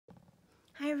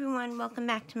Hi everyone, welcome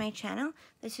back to my channel.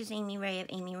 This is Amy Ray of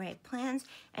Amy Ray Plans,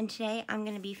 and today I'm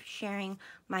going to be sharing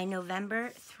my November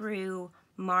through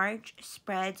March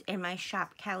spreads in my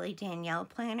Shop Callie Danielle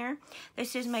planner.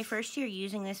 This is my first year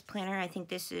using this planner.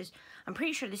 I'm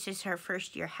pretty sure this is her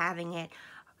first year having it.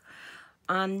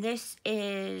 This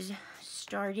is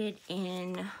started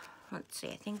in, let's see,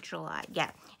 I think July. Yeah,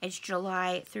 it's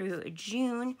July through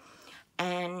June,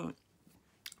 and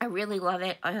I really love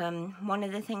it. One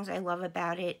of the things I love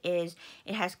about it is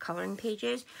it has coloring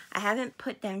pages. I haven't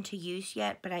put them to use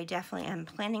yet, but I definitely am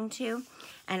planning to.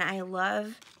 And I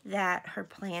love that her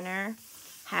planner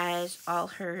has all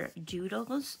her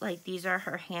doodles. Like, these are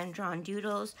her hand-drawn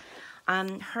doodles.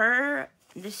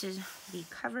 This is the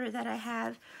cover that I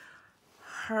have.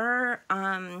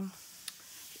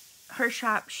 Her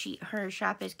shop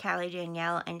is Callie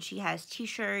Danielle, and she has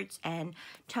t-shirts and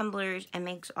tumblers and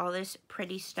makes all this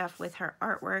pretty stuff with her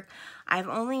artwork. I've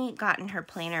only gotten her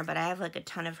planner, but I have like a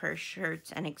ton of her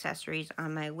shirts and accessories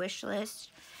on my wish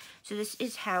list. So this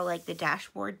is how like the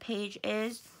dashboard page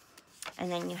is, and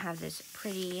then you have this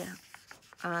pretty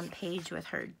page with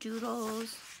her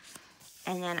doodles.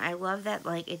 And then I love that,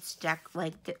 like, it's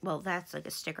well, that's like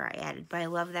a sticker I added, but I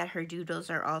love that her doodles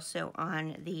are also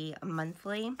on the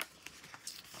monthly.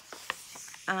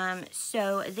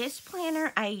 So this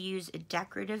planner I use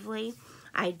decoratively.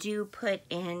 I do put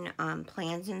in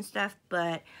plans and stuff,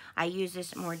 but I use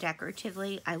this more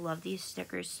decoratively. I love these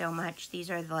stickers so much. These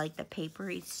are like the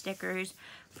papery stickers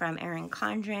from Erin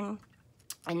Condren.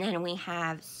 And then we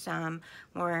have some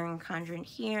more Erin Condren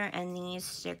here, and these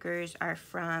stickers are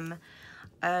from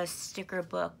a sticker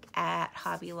book at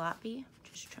Hobby Lobby.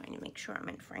 Just trying to make sure I'm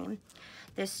in frame.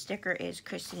 This sticker is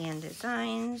Chrissy Ann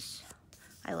Designs.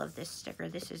 I love this sticker.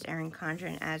 This is Erin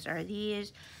Condren, as are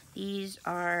these. These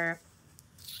are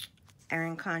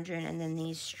Erin Condren, and then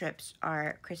these strips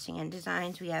are Chrissy Ann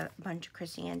Designs. We have a bunch of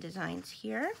Chrissy Ann Designs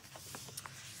here.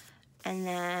 And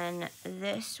then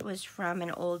this was from an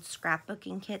old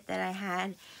scrapbooking kit that I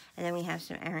had. And then we have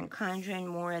some Erin Condren,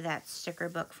 more of that sticker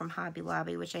book from Hobby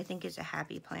Lobby, which I think is a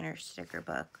Happy Planner sticker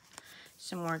book.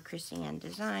 Some more Chrissy Ann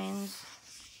Designs.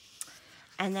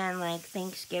 And then, like,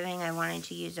 Thanksgiving, I wanted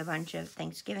to use a bunch of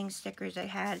Thanksgiving stickers I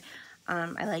had.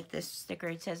 I like this sticker.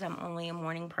 It says, "I'm only a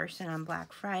morning person on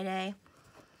Black Friday."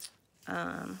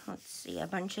 Let's see, a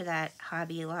bunch of that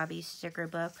Hobby Lobby sticker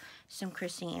book. Some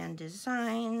Chrissy Ann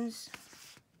Designs.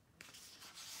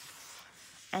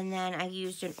 And then I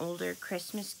used an older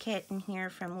Christmas kit in here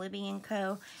from Libby &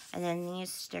 Co. And then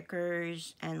these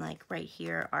stickers and, like, right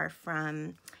here are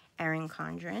from Erin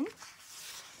Condren.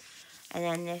 And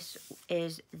then this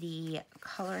is the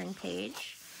coloring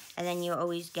page. And then you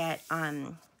always get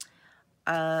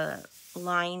a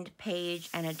lined page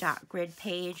and a dot grid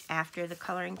page after the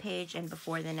coloring page and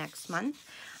before the next month.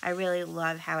 I really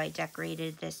love how I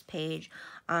decorated this page.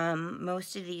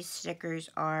 Most of these stickers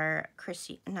are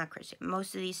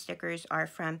most of these stickers are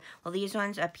from, well, these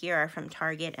ones up here are from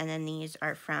Target, and then these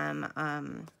are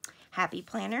from Happy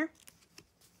Planner.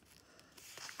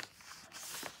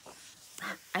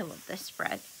 I love this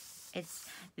spread. It's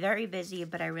very busy,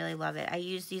 but I really love it. I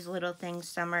use these little things.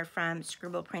 Some are from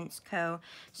Scribble Prints Co.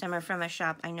 Some are from a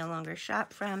shop I no longer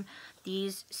shop from.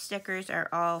 These stickers are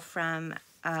all from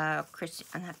Happy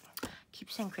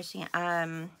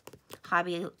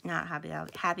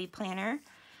Planner.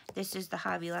 This is the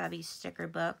Hobby Lobby sticker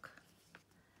book.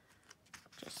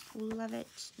 Just love it.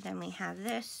 Then we have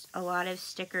this. A lot of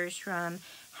stickers from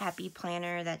Happy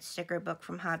Planner, that sticker book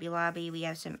from Hobby Lobby. We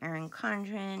have some Erin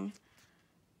Condren.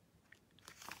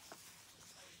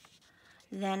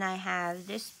 Then I have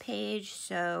this page,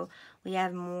 so we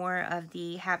have more of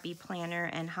the Happy Planner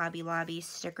and Hobby Lobby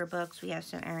sticker books. We have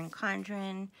some Erin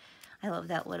Condren. I love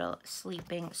that little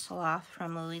sleeping sloth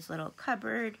from Lily's Little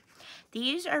Cupboard.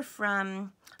 These are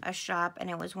from a shop, and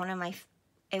it was one of my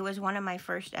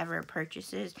first ever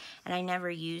purchases, and I never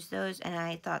used those, and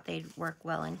I thought they'd work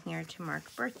well in here to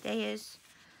mark birthdays.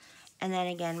 And then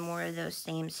again, more of those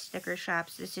same sticker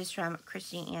shops. This is from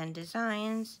Chrissy Ann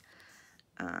Designs.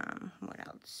 What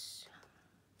else?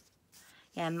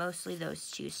 Yeah, mostly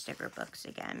those two sticker books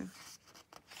again.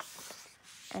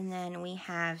 And then we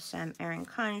have some Erin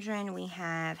Condren. We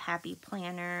have Happy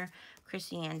Planner,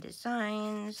 Chrissy Ann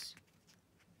Designs.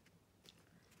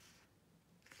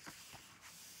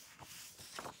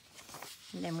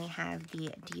 And then we have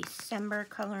the December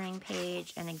coloring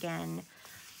page, and again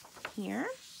here.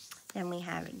 Then we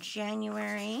have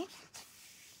January.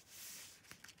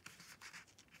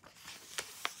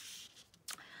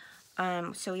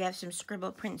 So we have some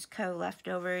Scribble Prints Co.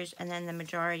 leftovers, and then the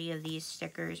majority of these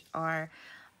stickers are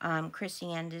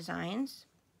Chrissy Ann Designs.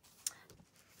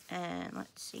 And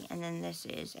let's see, and then this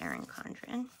is Erin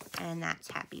Condren, and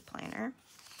that's Happy Planner.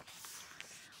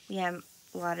 We have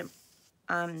a lot of,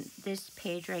 this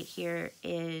page right here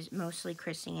is mostly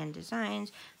Chrissy Ann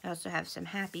Designs. I also have some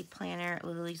Happy Planner,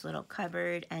 Lily's Little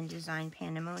Cupboard, and Design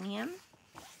Pandemonium.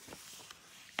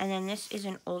 And then this is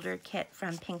an older kit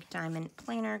from Pink Diamond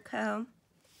Planner Co.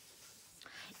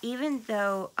 Even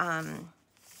though,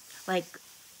 like,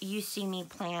 you see me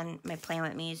plan my Plan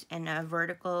With Me's in a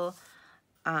vertical,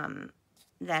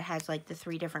 that has like the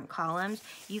 3 different columns,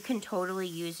 you can totally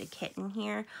use a kit in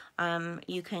here.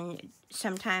 You can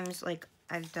sometimes, like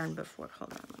I've done before,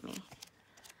 hold on, let me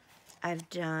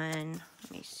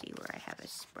see where I have a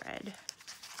spread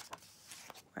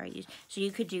where I use, so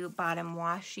you could do bottom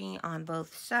washi on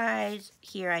both sides.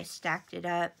 Here I stacked it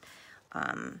up.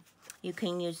 You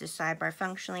can use the sidebar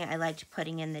functionally. I liked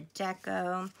putting in the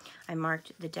deco. I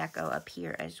marked the deco up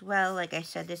here as well. Like I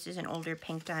said, this is an older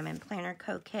Pink Diamond Planner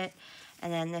Co. kit.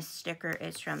 And then this sticker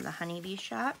is from the Honeybee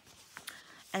shop.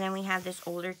 And then we have this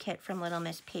older kit from Little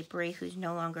Miss Papery, who's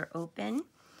no longer open.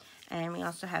 And we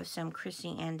also have some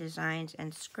Chrissy Ann Designs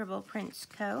and Scribble Prints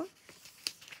Co.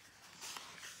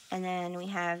 And then we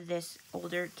have this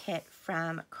older kit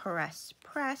from Caress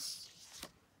Press.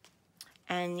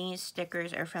 And these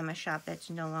stickers are from a shop that's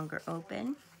no longer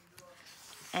open.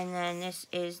 And then this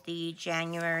is the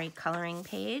January coloring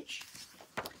page.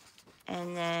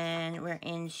 And then we're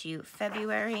into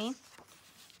February.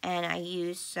 And I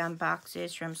used some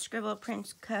boxes from Scribble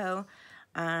Prints Co.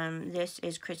 This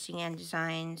is Chrissy Ann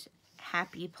Designs,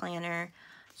 Happy Planner,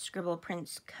 Scribble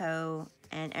Prints Co.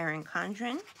 and Erin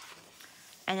Condren.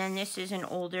 And then this is an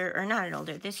older, or not an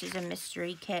older, this is a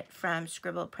mystery kit from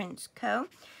Scribble Prints Co.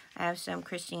 I have some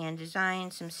Chrissy Ann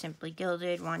Designs, some Simply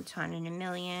Gilded, Wonton in a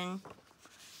Million.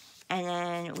 And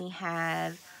then we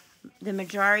have the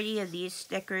majority of these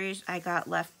stickers I got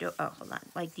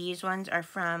like these ones are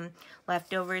from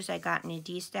leftovers I got in a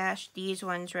D-stash. These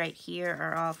ones right here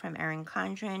are all from Erin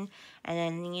Condren. And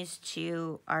then these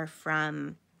 2 are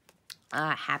from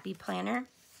Happy Planner.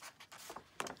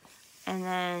 And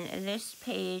then this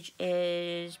page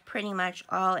is pretty much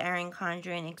all Erin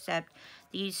Condren, except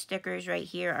these stickers right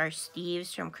here are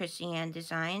Steve's from Chrissy Ann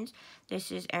Designs.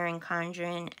 This is Erin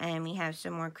Condren, and we have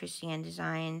some more Chrissy Ann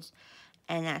Designs,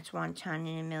 and that's Wonton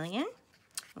in a Million.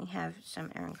 We have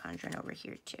some Erin Condren over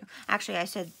here too. Actually, I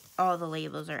said all the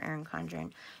labels are Erin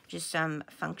Condren, just some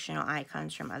functional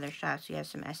icons from other shops. We have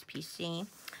some SPC,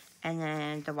 and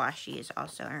then the washi is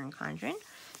also Erin Condren.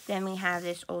 Then we have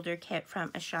this older kit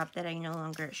from a shop that I no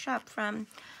longer shop from.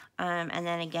 And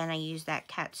then again, I used that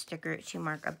cat sticker to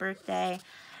mark a birthday.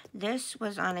 This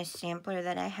was on a sampler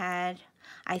that I had.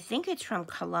 I think it's from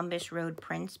Columbus Road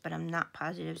Prints, but I'm not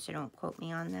positive, so don't quote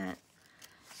me on that.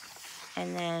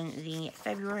 And then the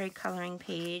February coloring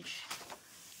page.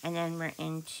 And then we're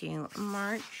into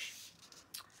March.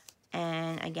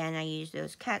 And again, I use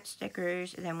those cat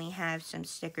stickers. Then we have some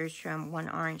stickers from One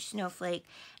Orange Snowflake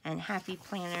and Happy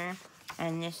Planner.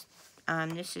 And this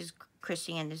is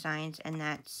Chrissy Ann Designs, and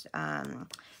that's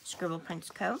Scribble Prints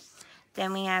Co.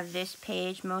 Then we have this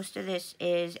page. Most of this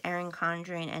is Erin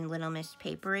Condren and Little Miss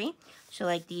Papery. So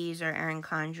like these are Erin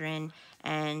Condren,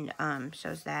 and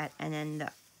so is that. And then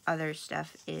the other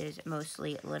stuff is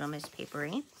mostly Little Miss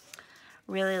Papery.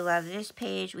 Really love this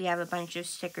page. We have a bunch of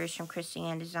stickers from Chrissy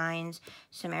Ann Designs,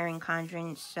 some Erin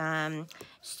Condren, some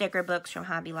sticker books from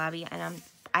Hobby Lobby, and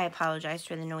I apologize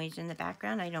for the noise in the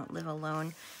background. I don't live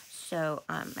alone, so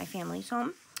my family's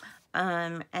home.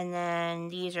 And then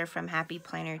these are from Happy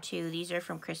Planner too. These are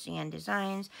from Chrissy Ann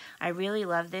Designs. I really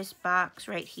love this box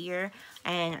right here,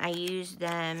 and I used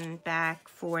them back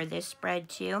for this spread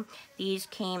too. These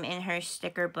came in her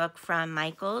sticker book from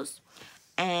Michaels.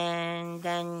 And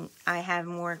then I have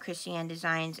more Chrissy Ann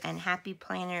Designs and Happy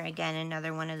Planner. Again,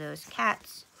 another one of those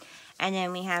cats. And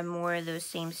then we have more of those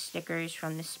same stickers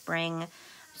from the spring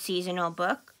seasonal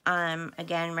book.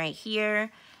 Again, right here.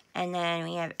 And then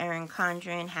we have Erin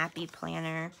Condren, Happy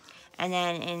Planner. And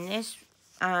then in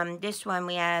this one,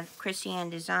 we have Chrissy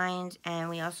Ann Designs. And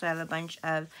we also have a bunch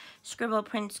of Scribble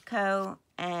Prints Co.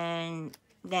 And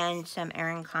then some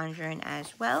Erin Condren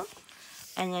as well.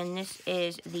 And then this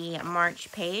is the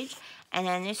March page. And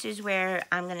then this is where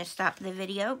I'm going to stop the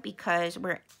video because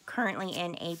we're currently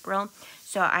in April.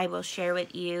 So I will share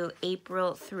with you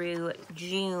April through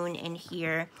June in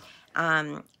here,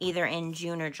 either in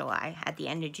June or July, at the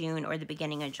end of June or the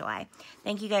beginning of July.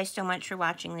 Thank you guys so much for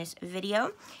watching this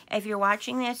video. If you're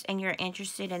watching this and you're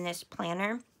interested in this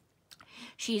planner,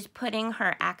 She's putting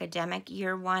her academic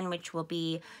year one, which will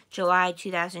be July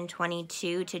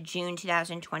 2022 to June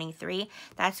 2023.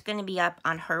 That's going to be up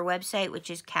on her website, which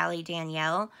is Callie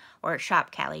Danielle, or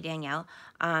Shop Callie Danielle.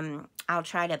 I'll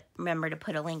try to remember to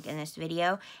put a link in this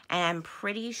video. And I'm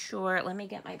pretty sure, let me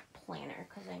get my planner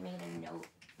because I made a note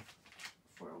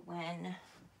for when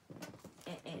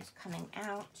it is coming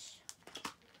out.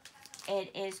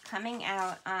 It is coming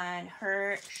out on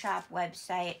her shop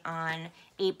website on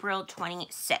April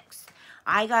 26th.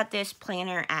 I got this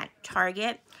planner at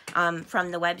Target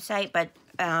from the website, but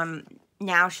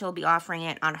now she'll be offering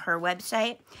it on her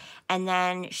website. And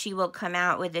then she will come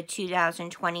out with the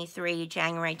 2023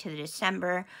 January to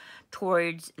December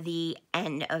towards the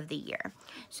end of the year.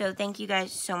 So thank you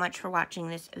guys so much for watching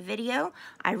this video.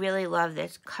 I really love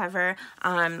this cover.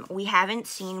 We haven't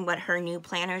seen what her new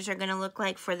planners are going to look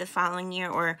like for the following year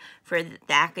or for the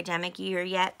academic year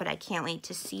yet, but I can't wait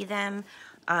to see them.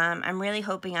 I'm really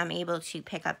hoping I'm able to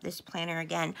pick up this planner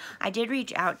again. I did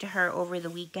reach out to her over the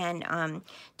weekend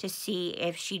to see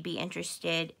if she'd be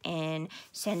interested in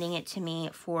sending it to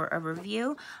me for a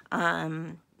review.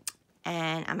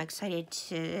 And I'm excited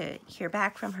to hear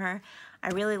back from her. I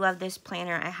really love this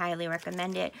planner. I highly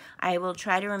recommend it. I will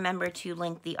try to remember to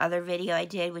link the other video I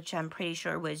did, which I'm pretty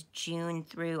sure was June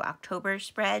through October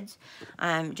spreads,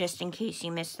 just in case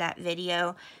you missed that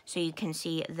video, so you can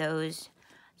see those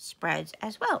spreads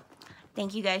as well.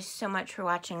 Thank you guys so much for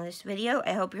watching this video.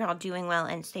 I hope you're all doing well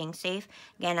and staying safe.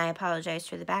 Again, I apologize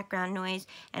for the background noise,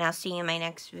 and I'll see you in my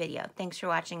next video. Thanks for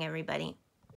watching, everybody.